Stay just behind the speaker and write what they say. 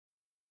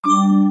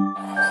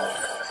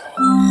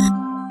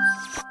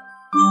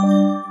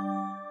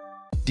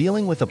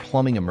Dealing with a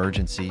plumbing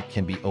emergency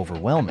can be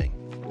overwhelming,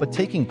 but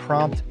taking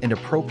prompt and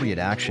appropriate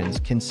actions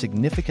can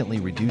significantly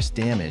reduce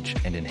damage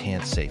and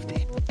enhance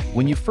safety.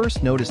 When you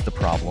first notice the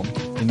problem,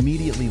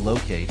 immediately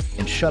locate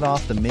and shut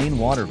off the main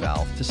water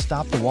valve to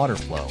stop the water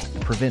flow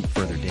and prevent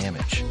further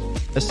damage.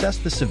 Assess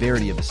the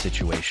severity of the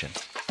situation.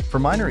 For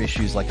minor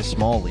issues like a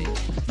small leak,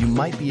 you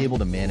might be able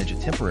to manage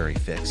a temporary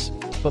fix,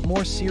 but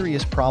more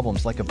serious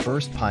problems like a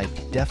burst pipe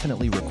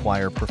definitely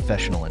require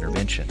professional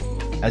intervention.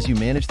 As you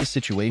manage the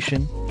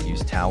situation,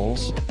 use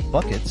towels,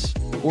 buckets,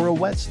 or a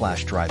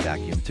wet/dry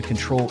vacuum to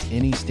control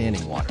any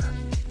standing water.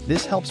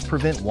 This helps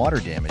prevent water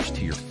damage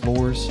to your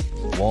floors,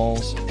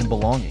 walls, and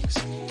belongings.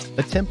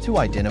 Attempt to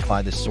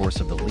identify the source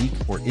of the leak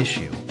or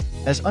issue,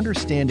 as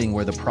understanding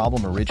where the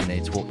problem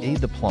originates will aid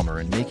the plumber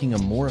in making a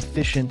more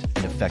efficient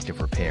and effective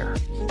repair.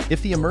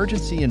 If the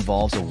emergency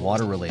involves a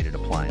water-related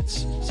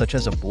appliance, such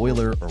as a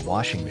boiler or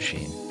washing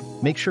machine,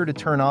 make sure to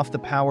turn off the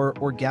power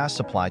or gas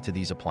supply to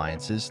these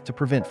appliances to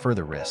prevent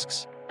further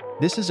risks.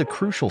 This is a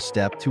crucial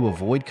step to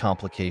avoid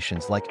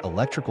complications like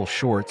electrical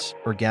shorts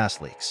or gas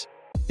leaks.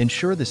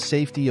 Ensure the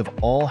safety of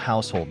all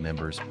household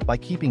members by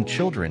keeping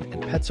children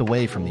and pets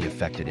away from the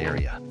affected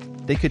area.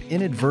 They could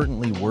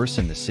inadvertently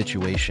worsen the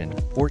situation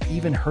or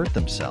even hurt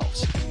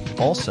themselves.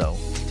 Also,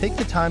 take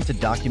the time to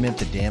document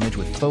the damage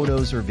with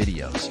photos or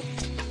videos.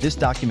 This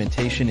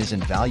documentation is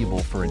invaluable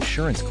for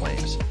insurance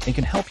claims and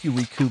can help you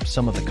recoup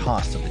some of the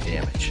costs of the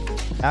damage.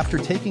 After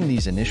taking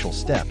these initial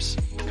steps,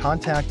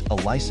 contact a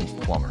licensed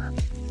plumber.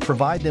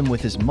 Provide them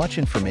with as much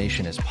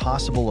information as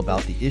possible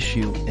about the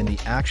issue and the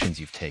actions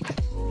you've taken.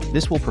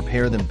 This will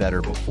prepare them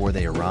better before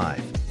they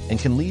arrive and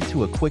can lead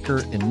to a quicker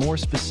and more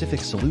specific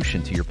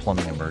solution to your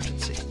plumbing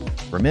emergency.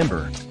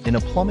 Remember, in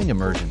a plumbing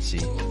emergency,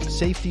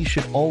 safety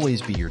should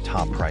always be your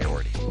top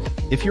priority.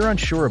 If you're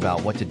unsure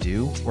about what to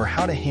do or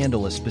how to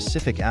handle a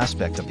specific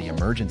aspect of the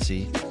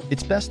emergency,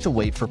 it's best to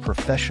wait for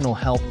professional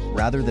help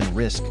rather than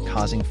risk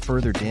causing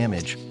further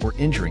damage or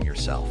injuring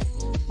yourself.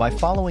 By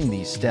following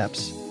these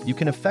steps, you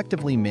can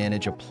effectively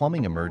manage a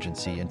plumbing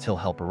emergency until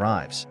help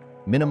arrives,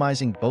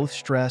 minimizing both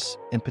stress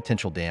and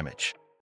potential damage.